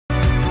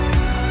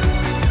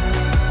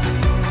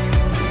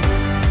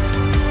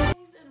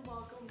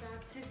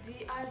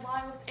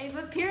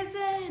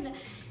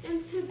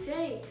and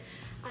today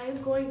I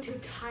am going to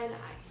tie-dye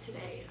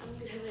today. I'm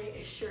going to tie-dye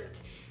a shirt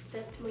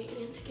that my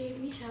aunt gave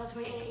me. Shout out to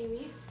my Aunt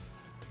Amy.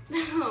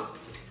 Shout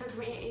out to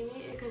my Aunt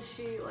Amy because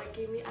she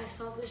gave me, I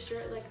saw this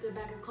shirt, like the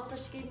bag of clothes that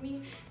she gave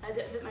me, that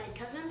fit my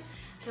cousin.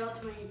 Shout out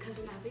to my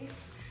cousin Abby.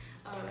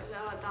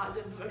 That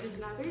did my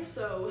cousin Abby.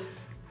 So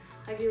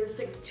they were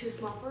just too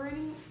small for her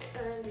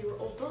and they were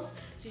old clothes.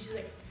 So she's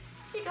like,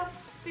 here you go,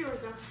 yours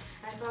now.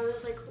 And I found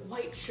this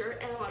white shirt,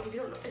 and if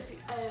you don't know,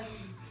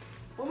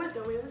 one of my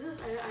family knows this.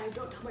 I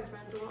don't tell my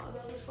friends a lot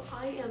about this, but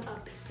I am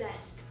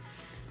obsessed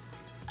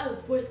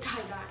with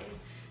tie-dyeing.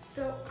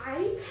 So I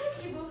kind of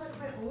came up with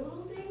my own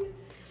little thing,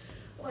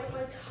 my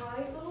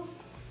tie little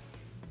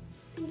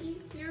thingy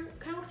here.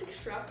 Kind of looks like a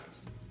strap.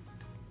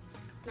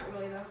 Not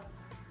really though.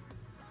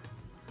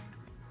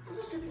 It's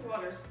just dripping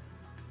water.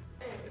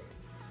 Anyways.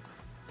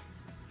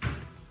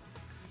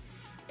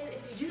 And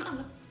if you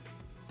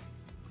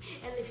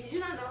do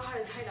not know how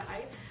to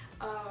tie-dye,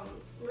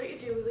 what you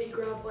do is that you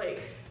grab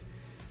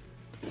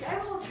see, I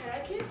have a whole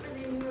tie-dye kit, and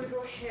then you want to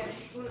go ahead.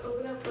 You want to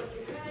open up your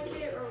tie-dye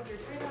kit or your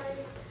tie-dye,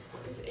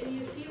 and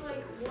you see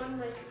one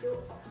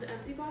the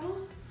empty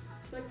bottles,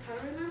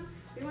 powder in them.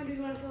 You want to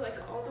fill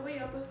all the way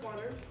up with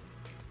water,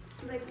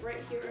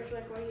 right here or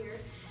right here,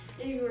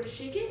 and you're going to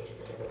shake it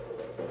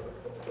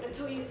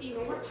until you see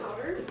no more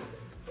powder,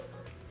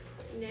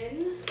 and then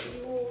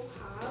you will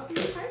have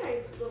your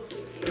tie-dye little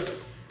thingy.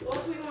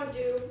 Also, what you want to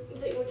do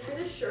is that you want to tie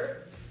this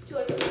shirt to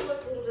a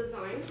little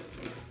design.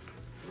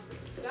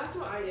 That's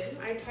what I did.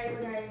 I tied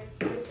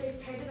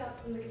it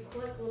up and make a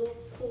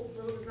cool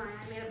little design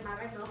I made up by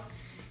myself.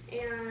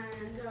 And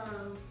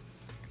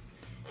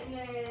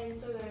then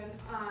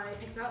I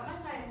picked out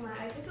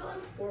I picked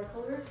out 4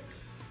 colors.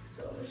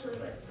 So I'm just showing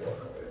you 4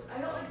 colors. I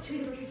got 2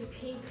 different shades of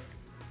pink.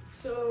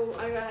 So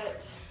I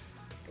got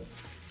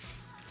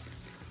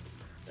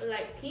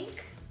light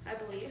pink, I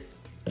believe,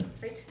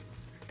 right?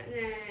 And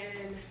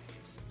then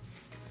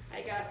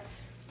I got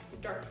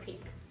dark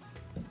pink.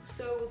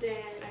 So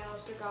then I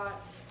also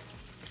got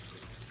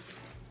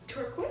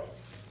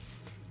turquoise,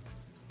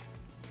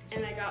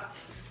 and I got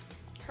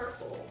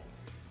purple.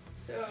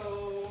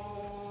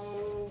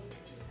 So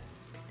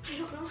I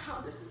don't know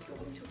how this is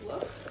going to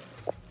look.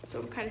 So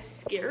I'm kind of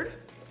scared.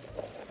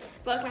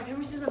 But my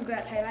family says I'm good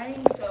at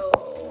tie-dyeing,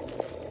 so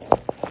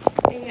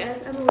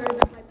as I'm aware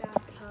that my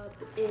bathtub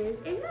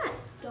is a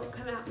mess. Don't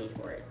come at me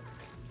for it.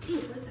 Ew,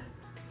 what's that?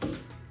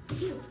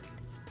 Ew.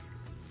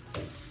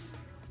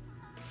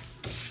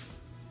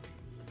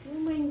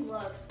 Wearing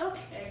gloves.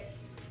 Okay.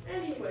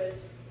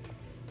 Anyways.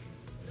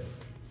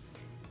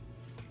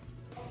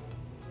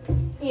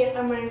 Yeah,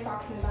 I'm wearing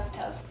socks in the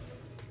bathtub.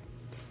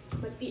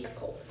 My feet are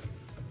cold.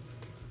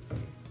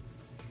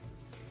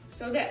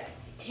 So there.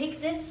 Take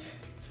this,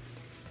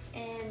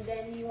 and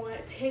then you want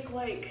to take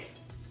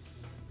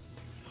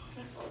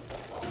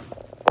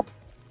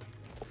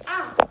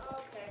ah,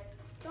 okay.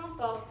 Don't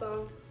fall,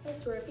 phone. I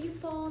swear, if you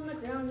fall on the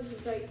ground, this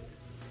is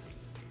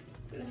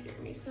gonna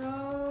scare me.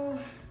 So,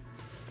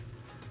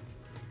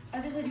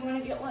 as I said, you want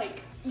to get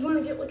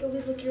at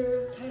least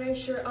your tie-dye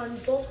shirt on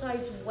both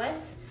sides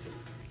wet.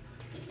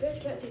 You guys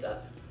can't see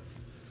that.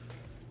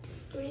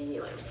 We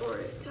need pour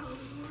it down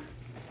more.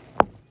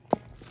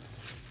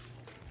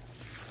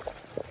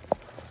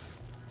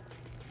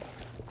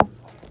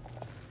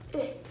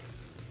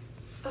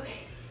 Okay.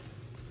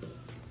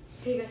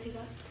 Can you guys see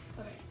that?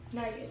 Okay.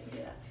 Now you guys can see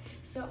that.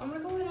 So I'm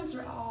gonna go ahead and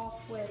start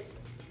off with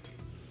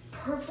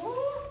purple.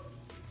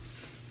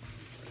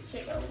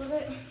 Shake it a little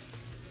bit.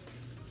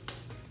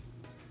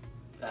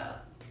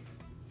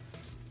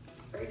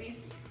 Already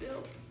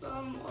spilled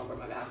some over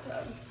my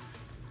bathtub.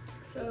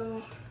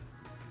 So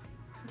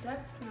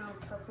that's now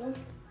purple.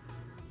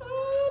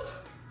 Oh,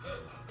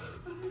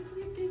 I'm gonna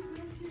be a big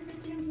mess here.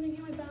 I'm gonna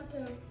get my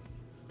bathtub.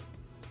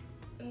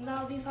 And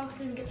now these socks are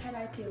gonna get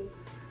tie-dyed too.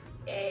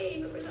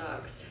 Yay, paper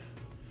socks.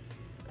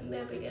 I'm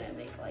maybe gonna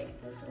make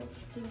this little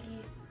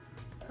thingy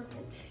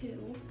purple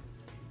too.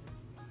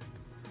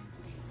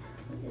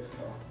 This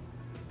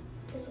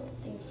little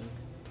thingy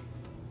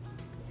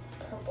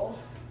purple.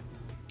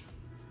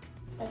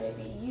 And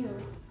maybe you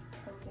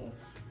purple.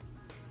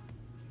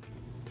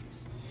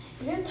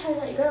 You're gonna tie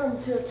that. You gotta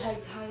remember to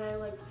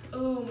tie-dye.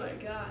 Oh my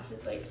gosh,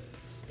 it's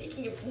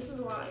making it. This is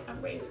why I'm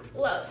wearing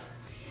gloves.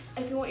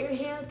 If you want your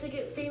hands to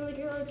get stained like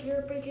you're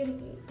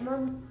freaking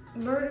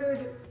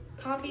murdered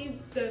copy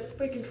the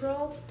freaking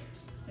troll,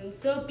 then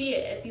so be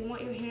it. If you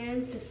want your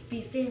hands to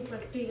be stained for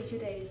 3 to 2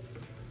 days.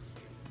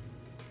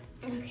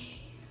 Okay.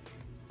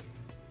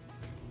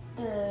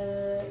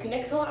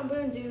 Next one I'm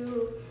gonna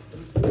do.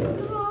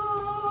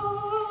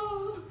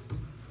 Oh,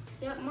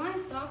 yeah, my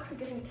socks are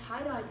getting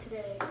tie-dyed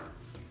today.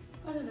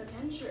 What an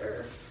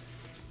adventure.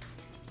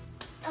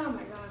 Oh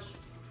my gosh.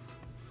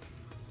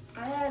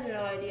 I had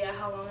no idea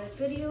how long this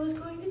video was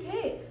going to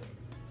take.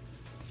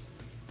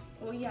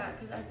 Well, yeah,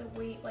 because I have to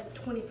wait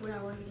 24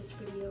 hours for this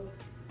video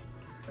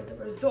for the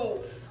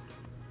results.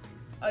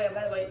 Oh yeah,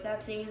 by the way,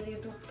 that thing is you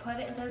have to put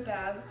it inside a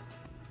bag,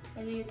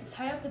 and then you have to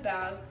tie up the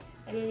bag,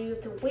 and then you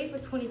have to wait for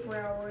 24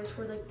 hours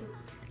for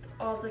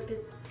all the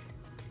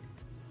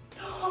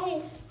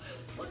Oh,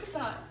 look at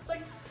that. It's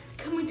like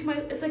coming to my,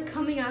 it's like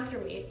coming after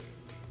me.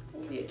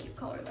 Will be a cute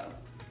color though.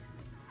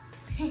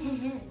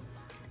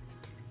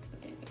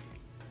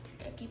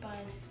 Gotta keep on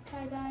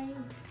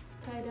tie-dyeing,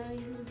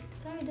 tie-dyeing,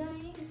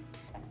 tie-dyeing.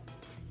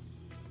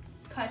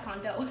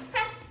 Taekwondo.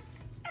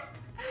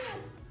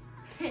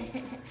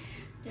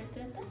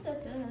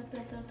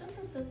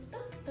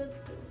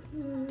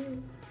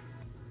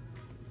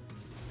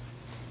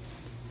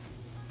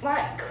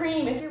 Alright,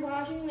 Cream, if you're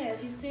watching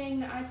this, you're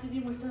saying that I have to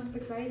do more stuff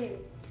exciting.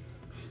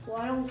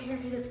 Well, I don't care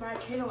because it's my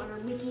channel and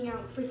I'm making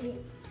out freaking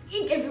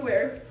ink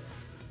everywhere.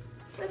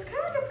 But it's kind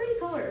of like a pretty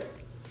color.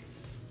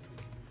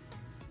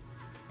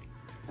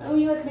 Oh,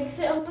 you like mix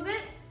it up a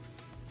bit?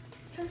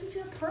 Turn it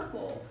into a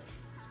purple.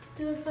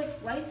 Do this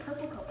like light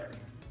purple color.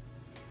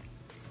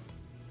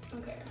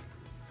 Okay.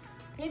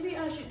 Maybe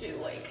I should do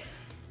like,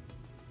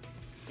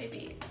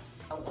 maybe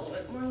a little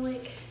bit more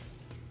like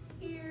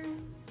here.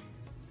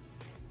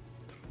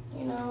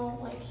 You know,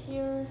 like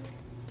here.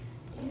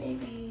 And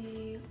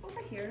maybe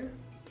over here.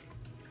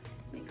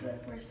 Be good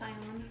for a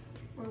cyan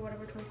or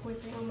whatever,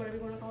 turquoise cyan, whatever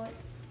you want to call it.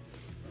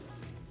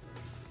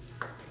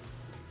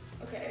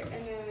 Okay,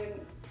 and then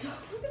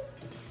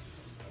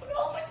look at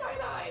all my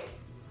tie-dye.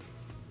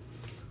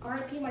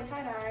 R.I.P. my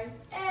tie-dye.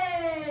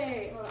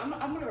 Hey! Hold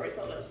on, I'm gonna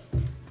refill this.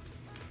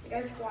 You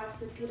guys watch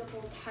this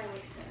beautiful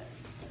tie-dye set.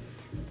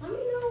 Let me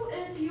know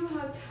if you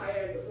have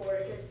tie-dye before,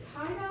 because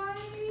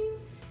tie-dye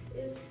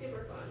is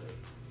super fun.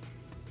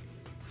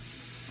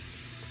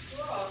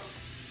 Whoa.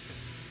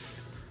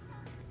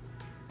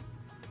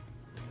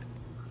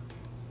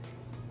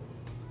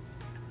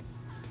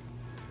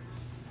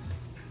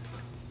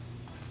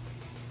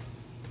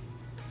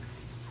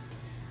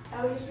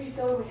 I was just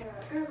refilling my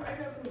hair. I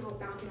got something called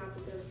bouncing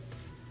after this.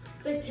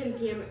 It's like 10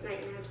 p.m. at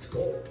night and I have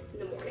school in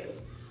the morning.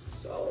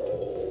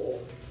 So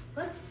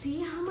let's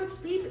see how much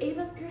sleep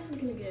Ava Pearson's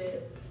gonna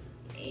get.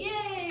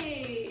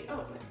 Yay! Oh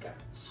my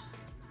gosh.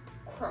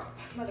 Crap,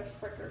 mother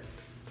fricker.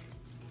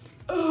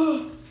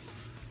 Ugh.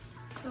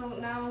 So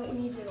now we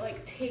need to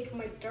like take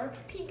my dark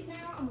pink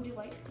now. I'm gonna do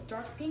like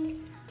dark pink.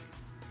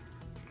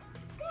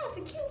 Yeah, it's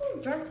a cute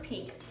little dark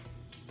pink.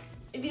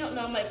 If you don't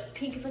know, my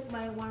pink is like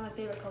one of my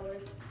favorite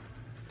colors.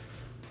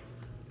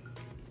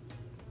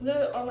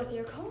 They're all my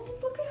favorite colors.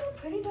 Look at how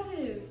pretty that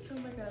is. Oh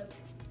my god.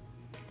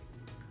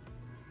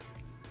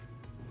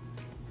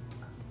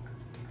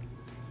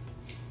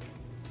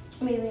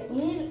 Maybe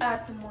we need to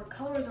add some more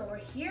colors over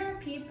here,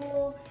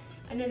 people.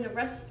 And then the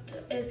rest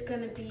is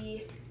gonna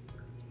be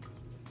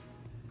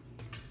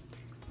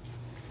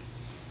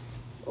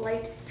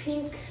light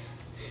pink.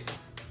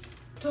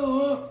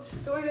 Duh.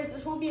 Don't worry guys,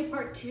 this won't be a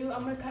part 2.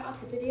 I'm gonna cut off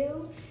the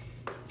video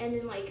and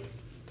then like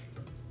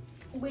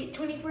wait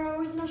 24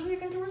 hours and I'll show you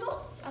guys the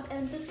results at the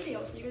end of this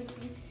video. So you guys will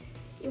be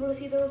able to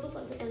see the results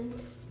at the end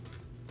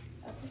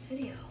of this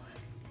video.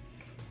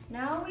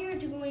 Now we are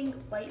doing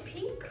light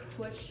pink,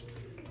 which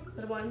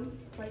the one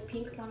light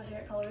pink, one of my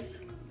favorite colors.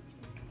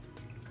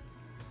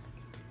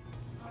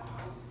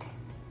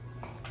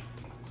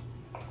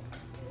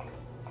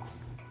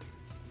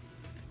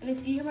 And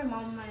if you hear my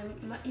mom,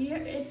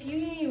 if you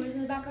hear you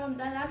in the background,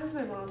 that's just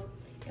my mom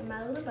and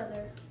my little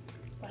brother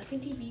watching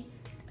TV.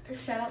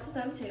 Shout out to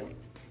them too.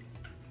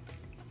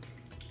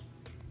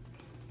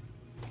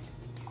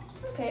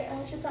 Okay,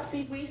 I should stop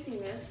wasting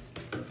this.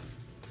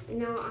 And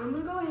now I'm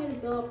gonna go ahead and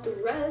fill up the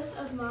rest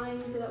of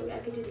mine so that way I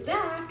can do the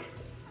back.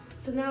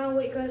 So now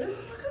wait guys, oh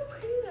look how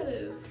pretty that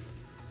is.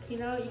 Okay,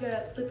 now you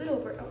gotta flip it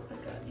over. Oh my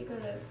god, you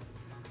gotta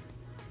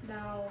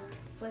now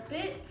flip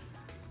it.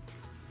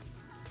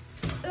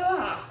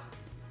 Ah.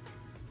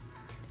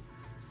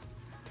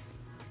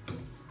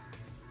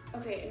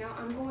 Okay, now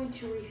I'm going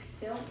to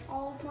refill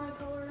all of my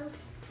colors.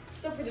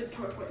 Except for the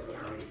turquoise one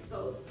I already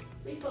filled.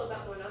 Let me fill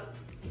that one up.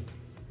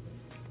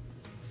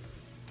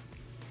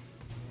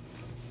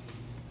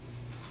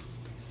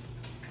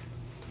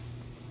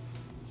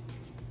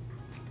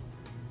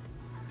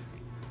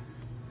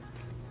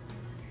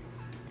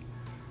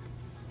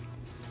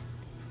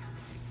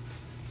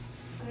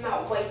 I'm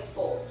not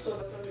wasteful, so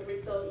it's going to be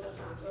refilled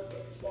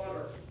with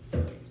water.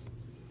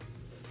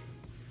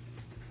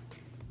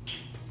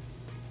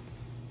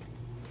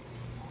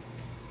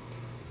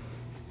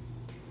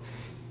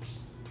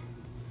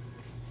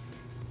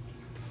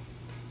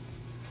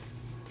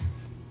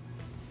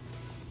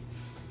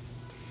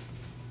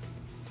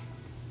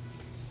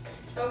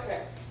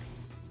 Okay.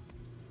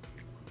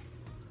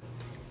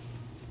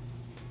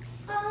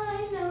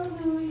 I know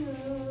who you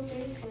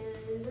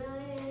think I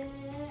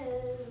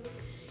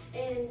am.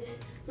 And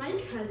my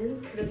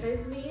cousins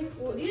criticized me.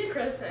 Well, they didn't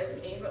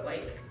criticize me, but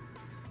like,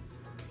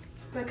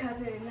 my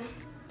cousin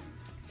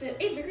said,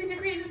 hey, you're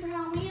decorated for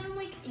Halloween? I'm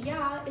like,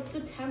 yeah, it's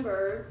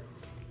September.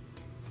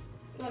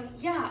 Like,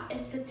 yeah,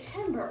 it's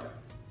September.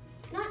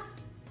 Not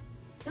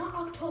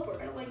October.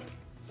 And I'm like,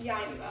 yeah,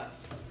 I knew that.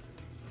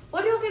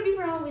 What are you gonna be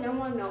for Halloween? I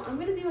wanna know. I'm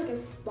gonna be like a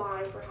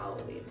spy for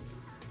Halloween.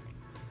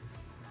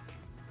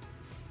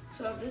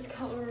 So this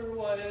color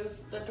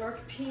was the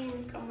dark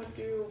pink. I'm gonna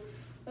do,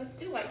 let's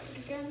do light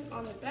pink again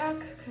on the back,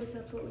 because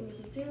that's what we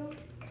need to do.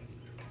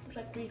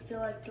 Just like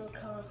refill like the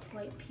color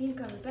light pink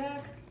on the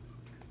back.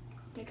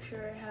 Make sure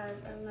it has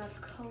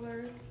enough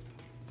color.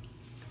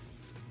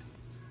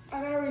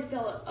 I gotta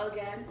refill it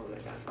again. Oh my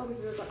gosh, I'll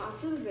refill it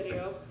after the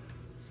video.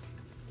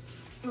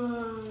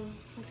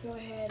 Let's go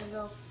ahead and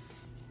go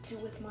do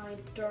with my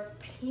dark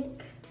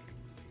pink.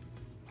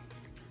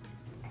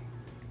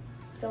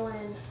 Fill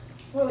in.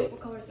 Wait, what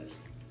color is this?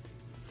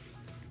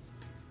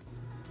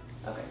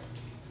 Okay.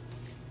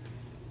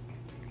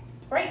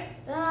 Right?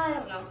 I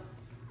don't know.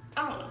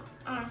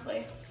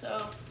 Honestly. So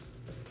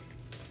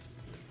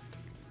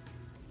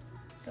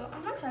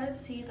I'm excited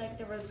to see like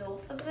the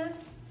results of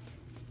this.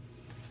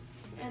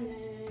 And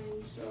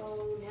then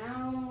so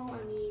now I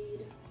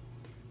need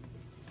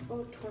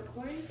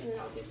turquoise, and then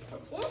I'll do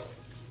purple.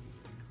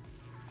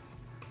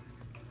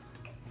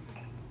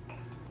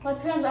 My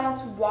parents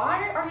asked,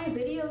 why are your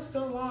videos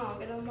so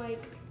long? And I'm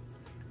like,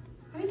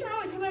 these are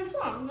only 2 minutes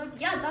long. I'm like,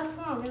 yeah, that's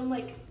long. And I'm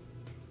like,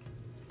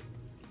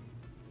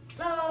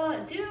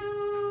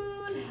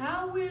 dude,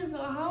 how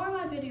are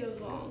my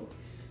videos long?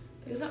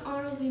 Because that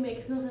honestly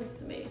makes no sense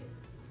to me.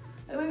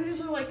 My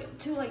videos are like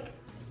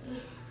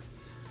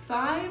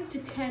 5 to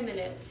 10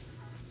 minutes.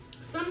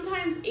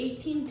 Sometimes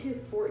 18 to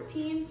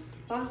 14.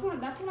 That's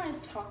when I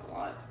talk a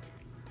lot.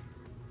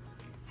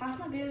 Half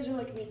my videos are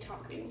like me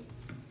talking.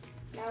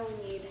 Now we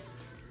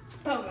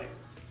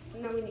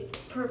need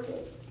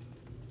purple.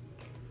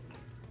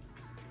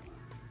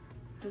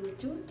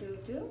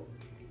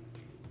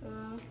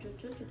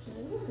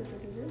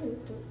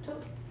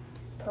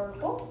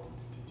 Purple.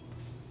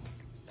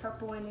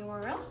 Purple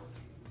anywhere else?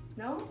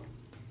 No?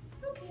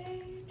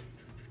 Okay.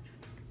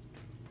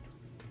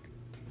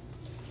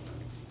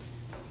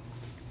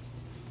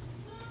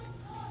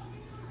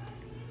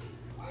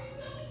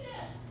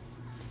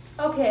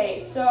 Okay,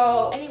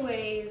 so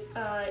anyways,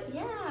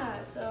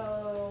 yeah,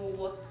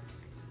 so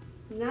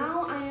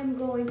now I am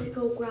going to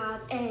go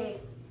grab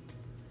a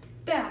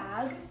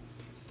bag.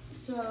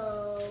 So,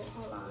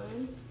 hold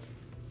on.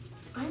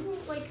 I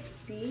don't like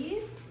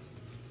these.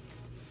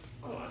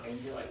 Hold on, I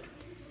feel like.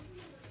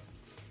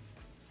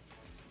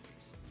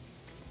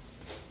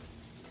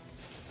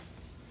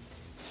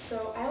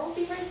 So I will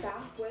be right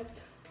back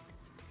with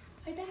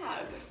my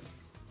bag.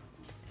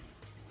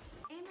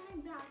 And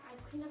I'm back. I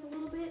cleaned up a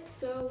little bit.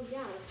 So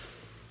yeah,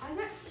 I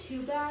got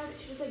 2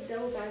 bags. Just like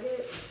double bag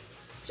it,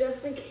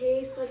 just in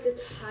case like the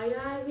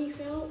tie-dye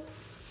leaks out.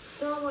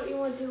 So what you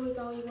want to do is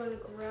you want to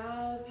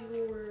grab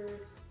your.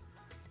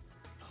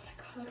 Oh my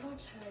god, look how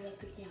much tie-dye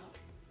that's leaking out.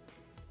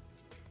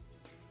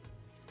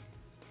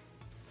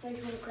 So you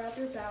just want to grab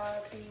your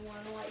bag and you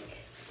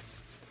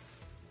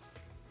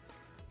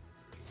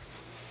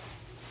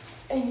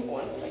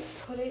want to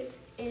put it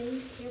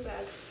in your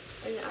bag.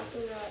 And after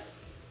that,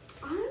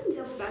 I'm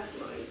double bagging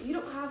mine. You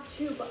don't have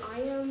to, but I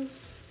am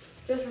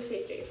just for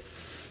safety.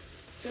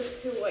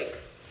 Just to like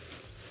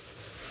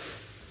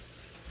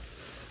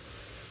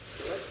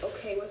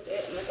okay with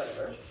it and like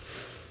whatever.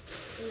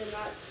 And then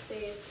that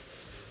stays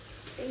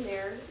in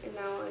there. And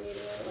now I need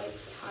to like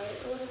tie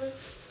it or whatever.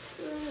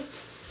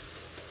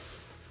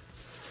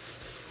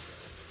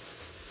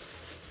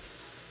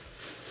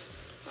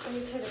 I'm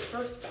gonna tie the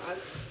first bag.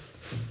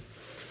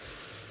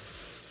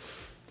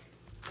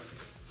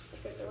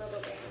 Get the rubber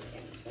band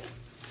and just gonna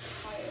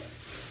tie it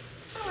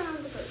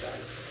around the first bag.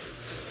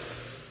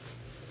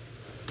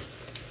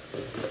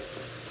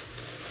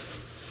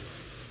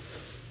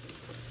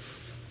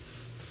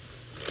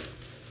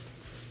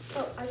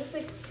 Oh, I just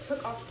like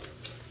took off.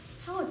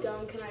 How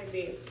dumb can I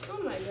be? Oh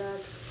my god.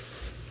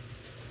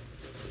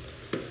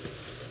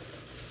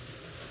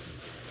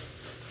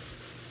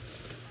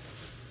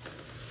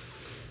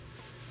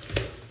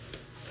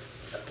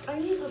 I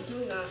need to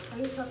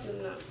stop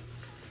doing that.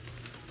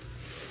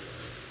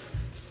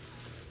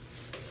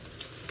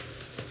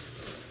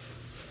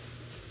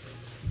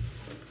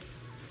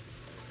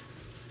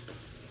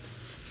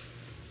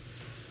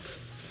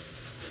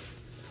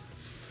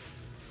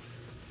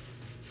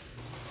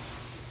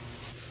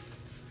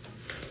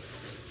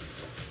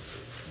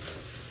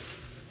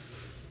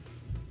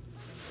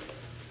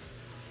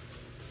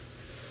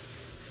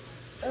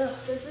 Ugh,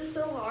 this is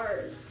so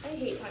hard. I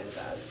hate time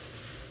bags.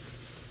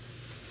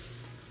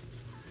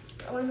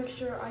 I want to make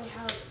sure I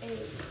have a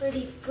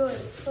pretty good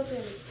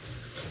flippin'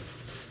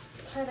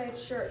 tie-dyed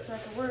shirt so I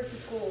can wear it to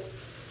school.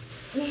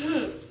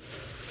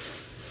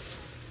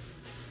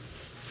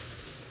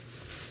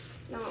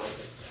 Now I'll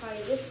just tie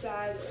this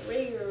bag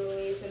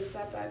regularly since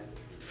that bag.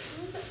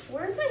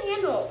 Where's the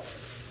handle?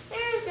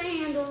 There's the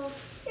handle.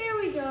 There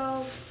we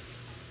go.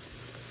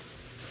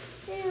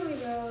 There we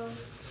go.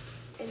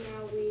 And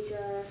now we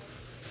just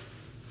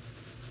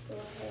go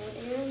ahead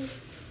and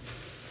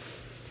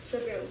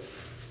boom.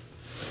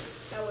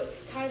 Now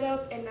it's tied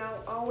up, and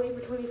now I'll wait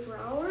for 24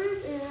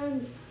 hours,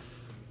 and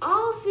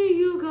I'll see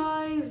you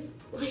guys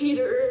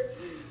later.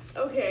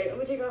 Okay, let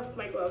me take off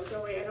my gloves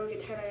so wait, I don't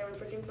get tie-dye on my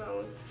freaking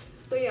phone.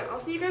 So yeah, I'll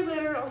see you guys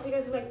later. I'll see you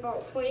guys in like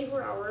about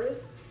 24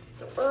 hours.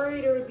 So already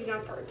there would be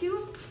not part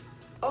 2.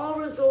 All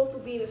results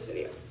will be in this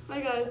video.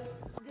 Bye guys.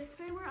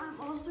 Disclaimer, I'm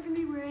also going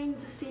to be wearing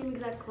the same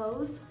exact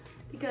clothes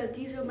because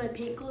these are my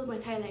paint clothes, my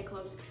tie-dye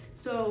clothes.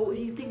 So if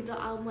you think that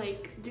I'm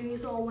like doing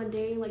this all one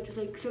day, like just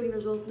like showing the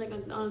results like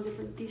on a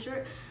different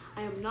t-shirt,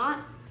 I am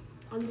not.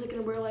 I'm just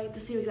gonna wear like the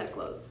same exact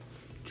clothes.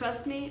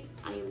 Trust me,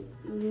 I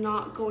am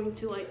not going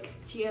to like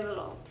cheat at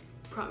all.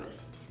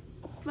 Promise.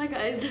 Bye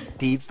guys.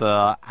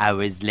 24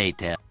 hours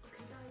later.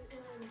 Okay guys,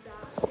 and I'm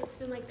back. It's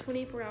been like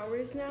 24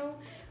 hours now.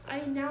 I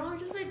now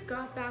just like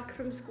got back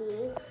from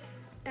school.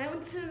 I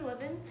went to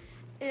 7-Eleven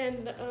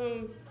and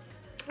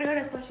I got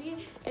a slushie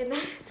and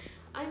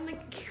I'm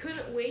like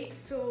couldn't wait,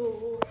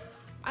 so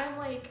I'm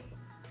like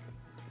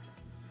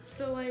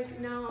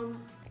now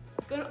I'm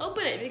gonna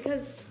open it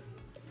because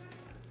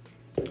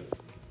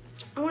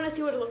I want to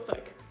see what it looks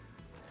like.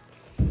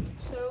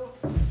 So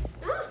I'm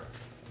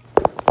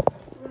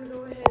gonna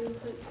go ahead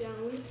and put it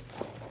down.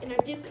 And I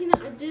did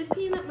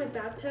clean up my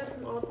bathtub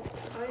from all the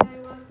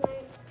tie-dye last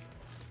night.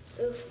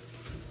 Ugh.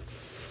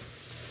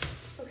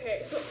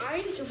 Okay, so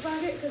I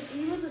brought it because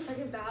even with the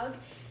second bag,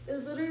 it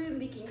was literally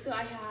leaking. So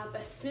I have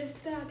a Smith's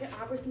bag, an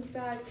Albertsons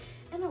bag,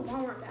 and a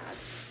Walmart bag.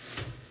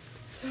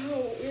 So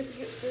we have to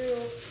get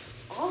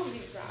through all of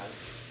these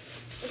bags.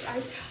 Like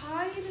I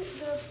tied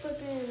the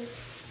flipping,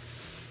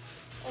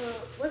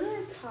 what did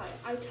I tie?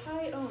 I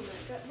tied, oh my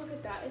god, look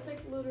at that. It's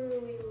like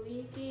literally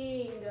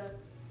leaking.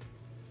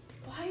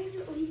 Why is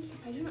it leaking?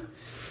 I don't know.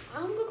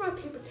 I'm gonna grab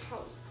paper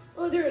towels.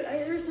 Oh,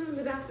 there's some in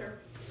the bathroom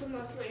from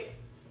last night.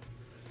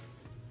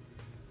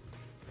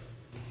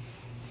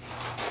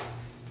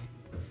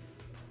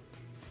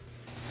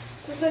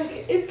 It's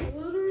like, it's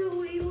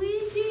literally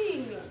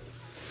leaking.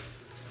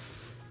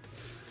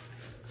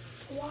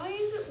 Why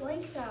is it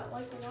like that?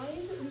 Like, why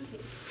is it leaking?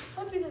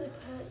 Probably because I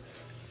put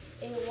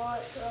a lot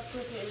of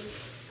freaking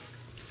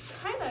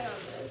tie-dye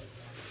on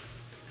this.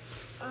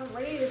 I'm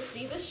ready to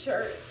see the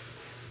shirt.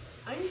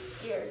 I'm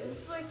scared. This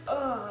is like,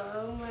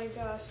 oh my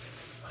gosh.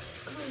 What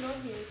is going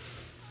on here?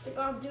 Like,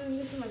 I'm doing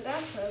this in my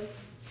bathtub.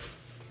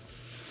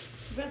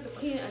 I'm gonna have to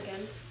clean it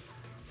again.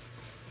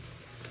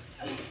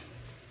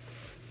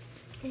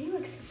 I need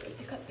like scissors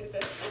to cut through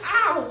this.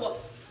 Ow!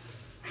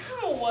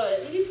 Ow!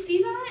 Did you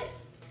see that?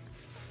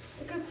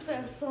 I gotta put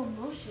that in slow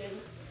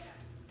motion.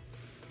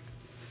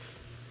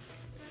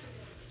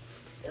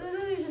 It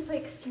literally just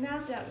like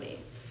snapped at me.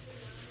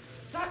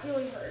 That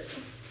really hurt.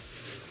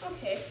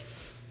 Okay.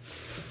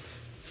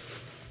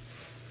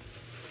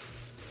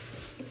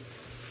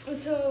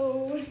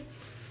 So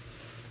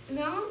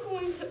now I'm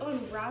going to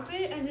unwrap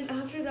it, and then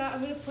after that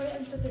I'm gonna put it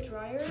into the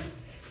dryer.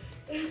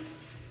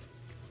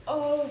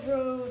 Oh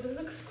bro, this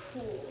looks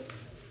cool.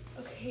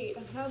 Okay,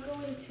 I'm now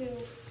going to,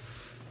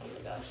 oh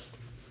my gosh.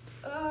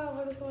 Oh,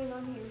 what is going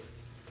on here?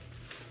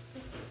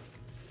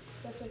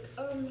 That's like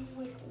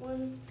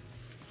one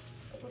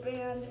rubber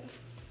band.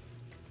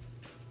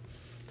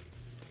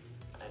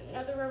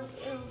 Another rubber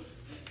band.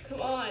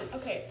 Come on,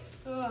 okay.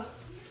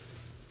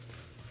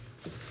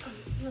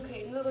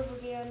 Okay, another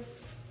rubber band.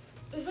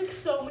 There's like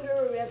so many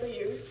rubber bands I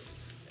used.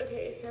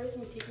 Okay, here's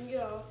me taking it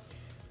off.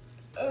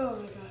 Oh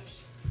my gosh.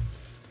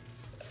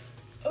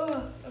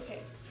 Oh, okay.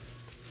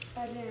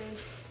 And then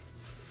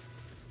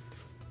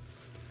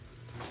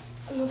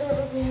another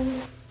rubber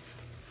band.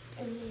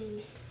 And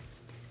then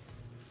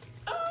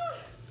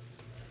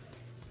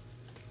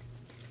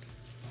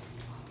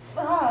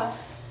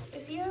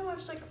you see how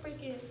much like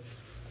freaking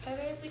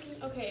tie-dye is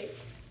leaking? Okay.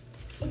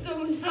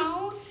 So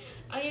now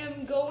I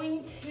am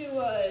going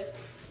to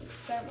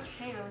grab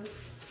my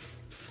hands.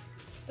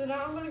 So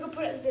now I'm gonna go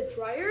put it in the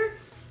dryer.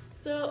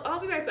 So I'll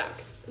be right back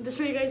to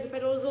show you guys the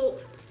final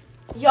result.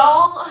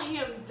 Y'all, I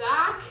am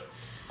back.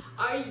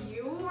 Are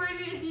you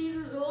ready to see these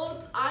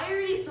results? I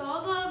already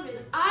saw them and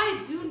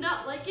I do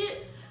not like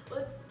it.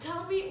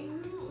 Tell me,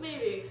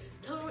 maybe.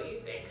 Tell me what you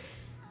think.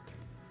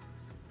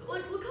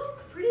 Like, look how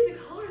pretty the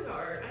colors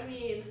are. I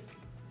mean,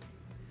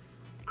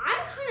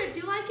 I kind of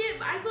do like it,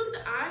 but I feel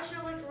like the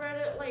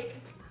eyeshadow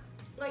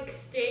like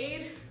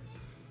stayed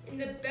in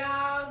the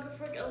bag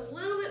for like a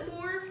little bit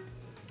more.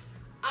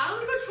 I'm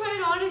gonna go try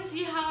it on to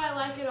see how I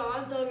like it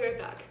on, so I'll be right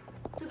back.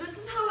 So this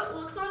is how it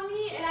looks on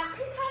me. It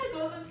actually kind of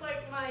goes with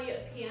like my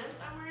pants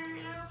I'm wearing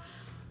right now.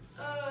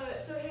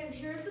 So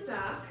here's the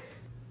back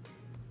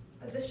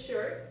of the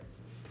shirt.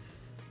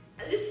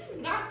 This is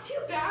not too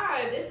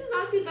bad. This is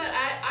not too bad.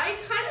 I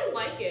kind of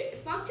like it.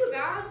 It's not too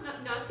bad,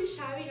 not too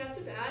shabby, not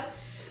too bad.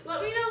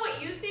 Let me know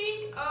what you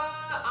think.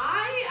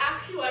 I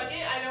actually like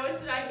it. I know I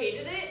said I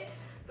hated it,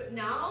 but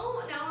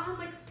now I'm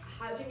like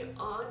having it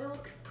on. It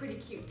looks pretty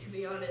cute, to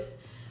be honest.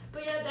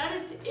 But yeah, that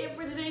is it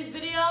for today's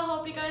video.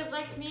 Hope you guys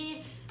liked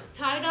me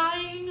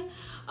tie-dyeing.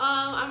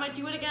 I might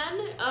do it again.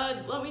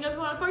 Let me know if you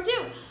want a part 2.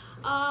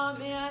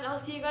 And I'll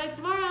see you guys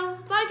tomorrow.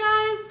 Bye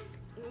guys.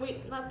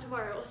 Wait, not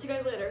tomorrow. I'll see you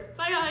guys later.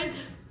 Bye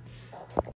guys.